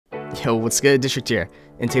Yo, what's good, District here?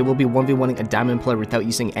 And today we'll be 1v1ing a diamond player without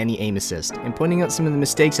using any aim assist, and pointing out some of the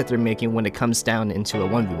mistakes that they're making when it comes down into a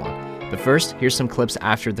 1v1. But first, here's some clips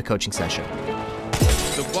after the coaching session.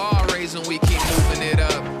 The bar raising, we keep moving it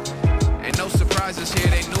up. Ain't no surprises here,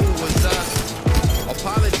 they knew it was us.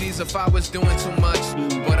 Apologies if I was doing too much,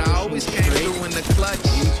 but I always came through in the clutch.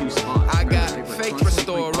 I got fake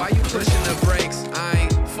restore, why you pushing the brakes? I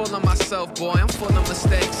ain't full of myself, boy, I'm full of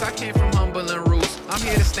mistakes. I came from humble and roots, I'm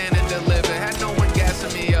here to stand and deliver. Had no one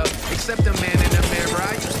gassing me up, except the man in the mirror.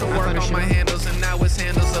 I used to work on my handles and now it's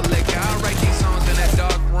handles of liquor. I write these songs in that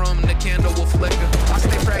dark room, the candle will flicker. I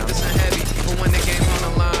stay practicing heavy, but when the game's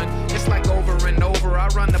on the line, it's like over and over. I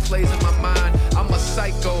run the plays in my mind, I'm a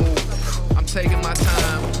psycho, I'm taking my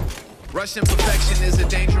time. Rushing perfection is a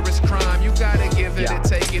dangerous crime. You gotta give it and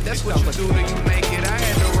take it. That's what you do till you make it. I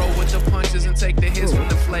had to roll with the punches and take the hits from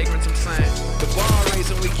the flagrants. I'm saying the bar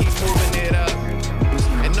raising, we keep moving it up.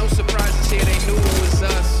 And no surprises here, they knew it was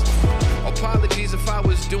us. Apologies if I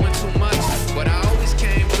was doing too much, but I always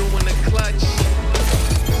came through in the clutch.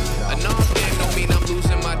 A non-game don't mean I'm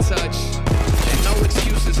losing my touch. And no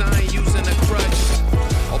excuses, I ain't using a crutch.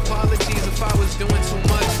 Apologies if I was doing too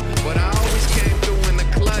much, but I always came through in the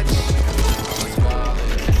clutch.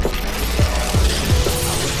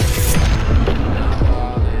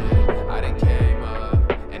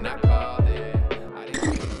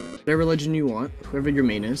 Whatever legend you want, whoever your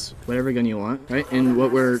main is, whatever gun you want, right? And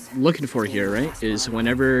what we're looking for here, right, is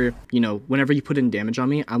whenever you put in damage on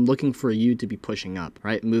me, I'm looking for you to be pushing up,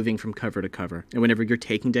 right? Moving from cover to cover. And whenever you're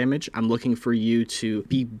taking damage, I'm looking for you to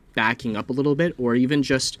be backing up a little bit or even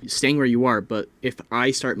just staying where you are. But if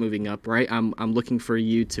I start moving up, right, I'm looking for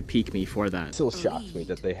you to peek me for that. It still shocks me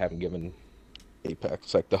that they haven't given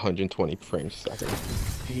Apex like the 120 frames a second.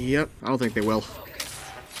 Yep, I don't think they will.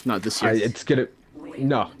 Not this year. It's gonna...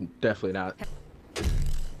 No, definitely not.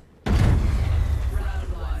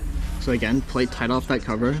 So again, play tight off that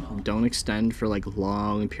cover. Don't extend for like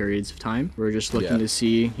long periods of time. We're just looking to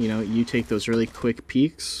see, you take those really quick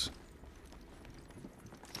peeks.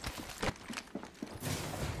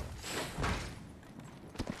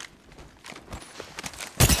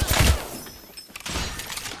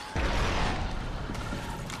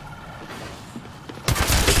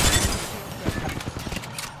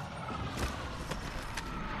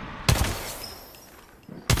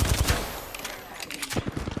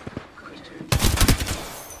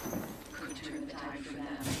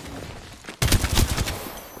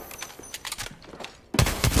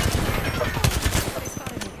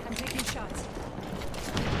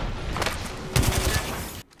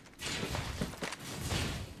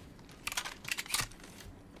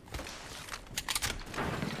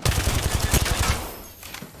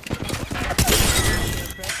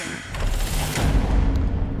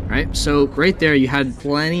 Right, so right there you had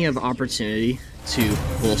plenty of opportunity to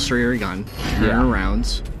bolster your gun, turn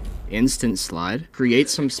around, instant slide, create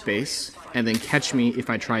some space, and then catch me if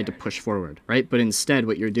I tried to push forward, right? But instead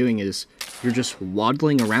what you're doing is you're just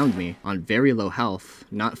waddling around me on very low health,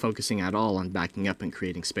 not focusing at all on backing up and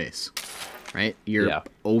creating space. Right? You're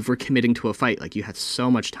over-committing to a fight. Like, you had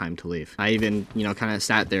so much time to leave. I even, kind of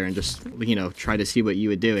sat there and just, tried to see what you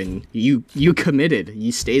would do, and you committed.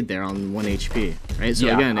 You stayed there on 1 HP, right?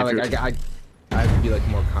 So again, if I have to be like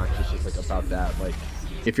more conscious just like about that. Like,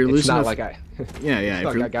 if you're losing, it's not like I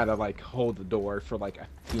I gotta like hold the door for like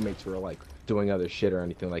teammates who are like doing other shit or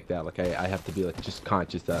anything like that. Like I have to be like just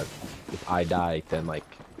conscious that if I die, then like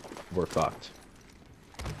we're fucked.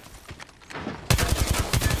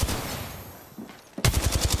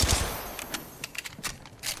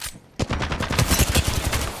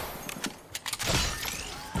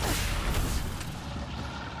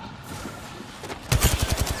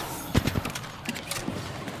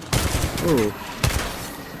 Ooh.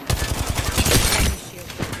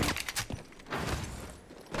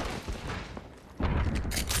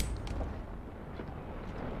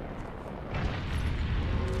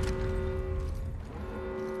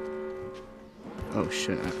 Oh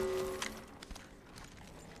shit.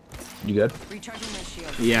 You good?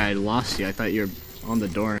 Yeah, I lost you. I thought you were on the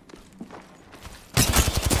door.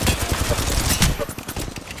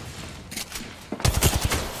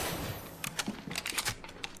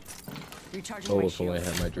 Oh, if only I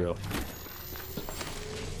had my drill.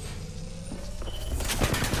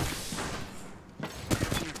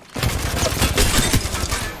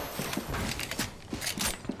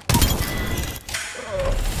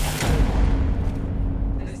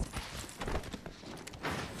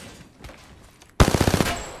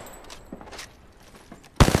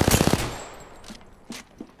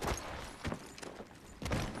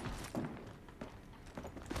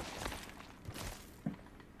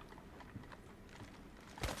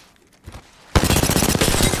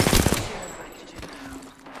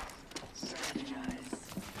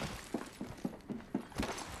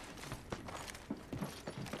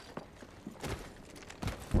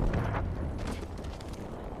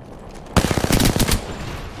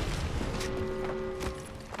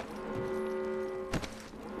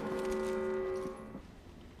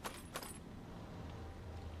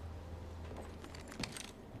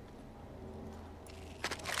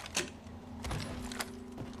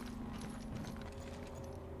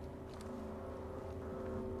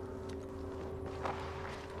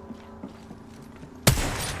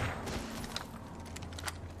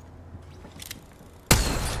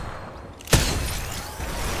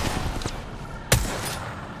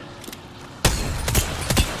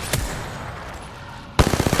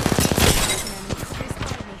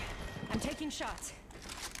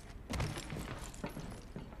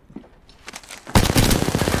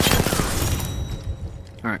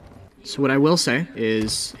 All right. So what I will say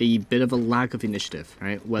is a bit of a lack of initiative,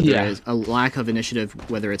 right? Whether it's a lack of initiative,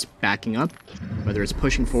 whether it's backing up, whether it's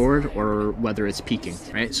pushing forward, or whether it's peeking,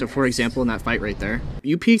 right? So for example, in that fight right there,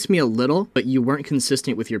 you peeked me a little, but you weren't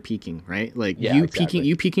consistent with your peeking, right? Like you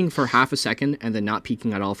peeking for half a second and then not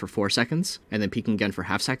peeking at all for 4 seconds and then peeking again for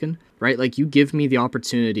half second, right? Like you give me the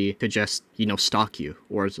opportunity to just, you know, stalk you,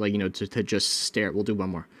 or like, you know, to just stare. We'll do one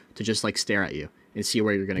more, to just like stare at you and see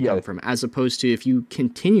where you're going to come from, as opposed to if you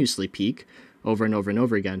continuously peek over and over and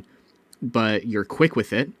over again, but you're quick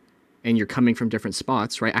with it and you're coming from different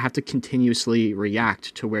spots, right? I have to continuously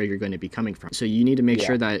react to where you're going to be coming from. So you need to make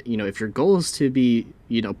sure that, you know, if your goal is to be,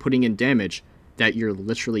 you know, putting in damage, that you're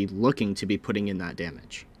literally looking to be putting in that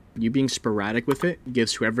damage. You being sporadic with it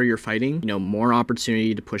gives whoever you're fighting, you know, more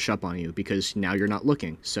opportunity to push up on you, because now you're not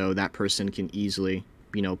looking. So that person can easily,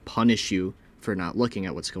 you know, punish you for not looking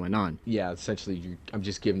at what's going on. Yeah, essentially, I'm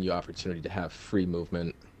just giving you opportunity to have free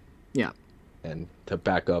movement. Yeah. And to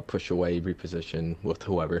back up, push away, reposition with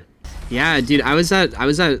whoever. Yeah, dude, I was at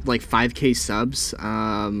like 5K subs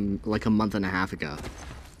like a month and a half ago.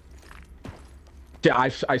 Yeah,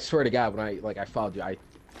 I swear to God, when I followed you,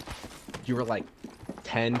 you were like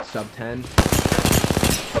 10, sub 10.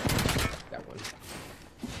 That one.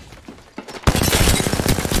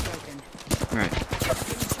 All right.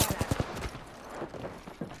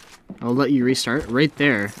 I'll let you restart right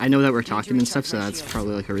there. I know that we're talking and stuff, so that's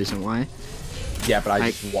probably like a reason why. Yeah, but I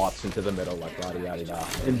just waltzed into the middle like yada yada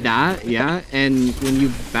yada. That, yeah, and when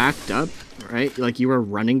you backed up, right, like you were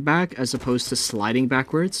running back as opposed to sliding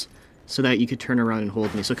backwards, so that you could turn around and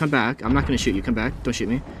hold me. So come back. I'm not gonna shoot you. Come back. Don't shoot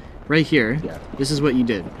me. Right here. Yeah. This is what you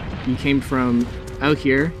did. You came from out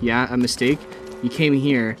here. Yeah, a mistake. You came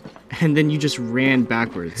here, and then you just ran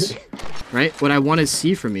backwards. Right? What I want to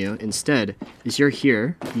see from you instead is you're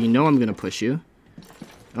here. You know I'm gonna push you.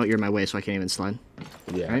 Oh, you're in my way, so I can't even slide.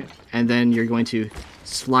 Yeah. Right? And then you're going to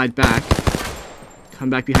slide back, come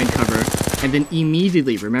back behind cover, and then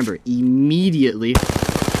immediately, remember, immediately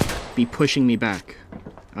be pushing me back.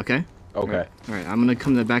 Okay? Okay. All right, I'm going to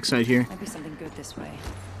come to the backside here. Might be something good this way.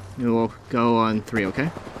 And we'll go on 3, okay?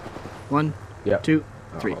 1, 2,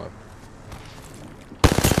 3.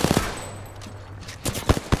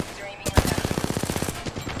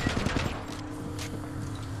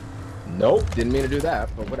 Nope, didn't mean to do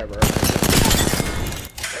that, but whatever.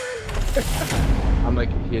 I'm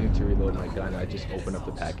like hitting to reload my gun. I just open up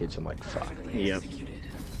the package. I'm like, fuck. Yep.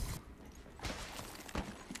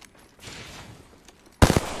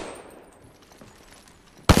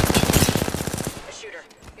 A shooter,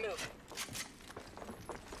 move.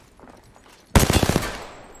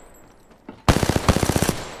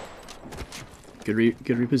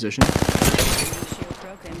 Good reposition.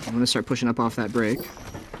 I'm gonna start pushing up off that break.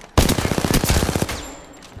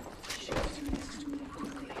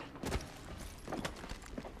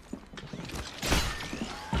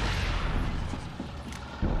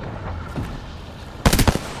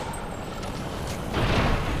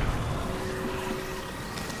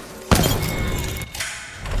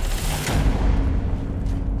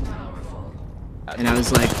 And I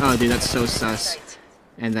was like, oh, dude, that's so sus.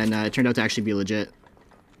 And then it turned out to actually be legit.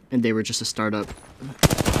 And they were just a startup.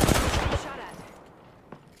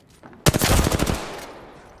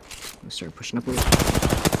 Let's start pushing up a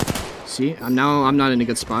little. See, I'm not in a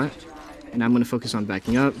good spot. And I'm going to focus on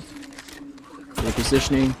backing up.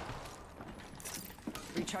 Repositioning.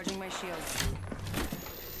 Recharging my shields.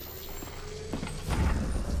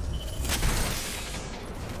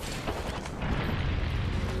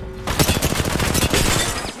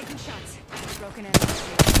 Taking shots. Broken end.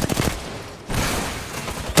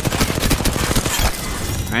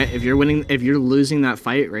 Alright, if you're losing that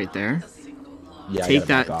fight right there, Yeah,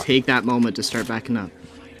 take that moment to start backing up.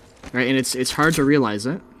 Right, and it's hard to realize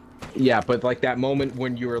it. Yeah, but like that moment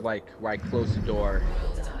when you were like, where I closed the door,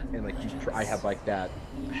 and like I had like that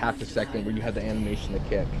half a second where you had the animation to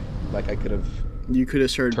kick. Like I could have. You could have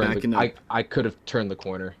started backing up. I could have turned the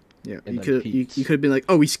corner. Yeah, you could have been like,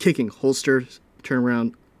 oh, he's kicking, holster, turn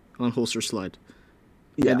around, on holster slide.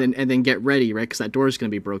 Yeah. And then get ready, right? Because that door is going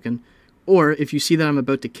to be broken. Or if you see that I'm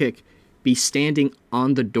about to kick, be standing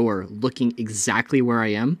on the door, looking exactly where I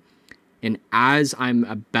am. And as I'm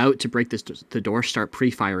about to break the door, start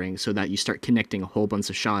pre-firing so that you start connecting a whole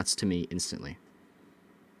bunch of shots to me instantly.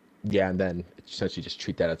 Yeah, and then essentially just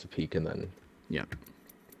treat that as a peek, and then. Yeah.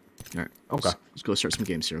 All right. Okay. Let's go start some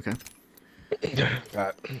games here, okay?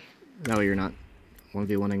 That way you're not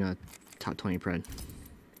 1v1ing a top 20 Pred.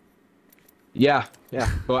 Yeah.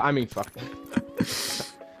 Well, I mean, fuck.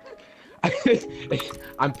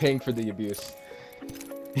 I'm paying for the abuse.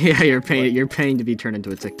 Yeah, you're paying to be turned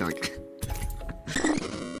into a TikTok.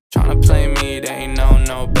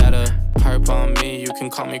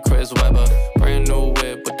 call me Chris Webber. Brand new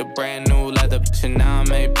whip with the brand new leather. Bitch, and now I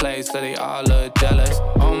made plays, so they all look jealous.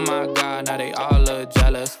 Oh my God, now they all look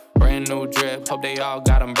jealous. Brand new drip, hope they all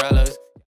got umbrellas.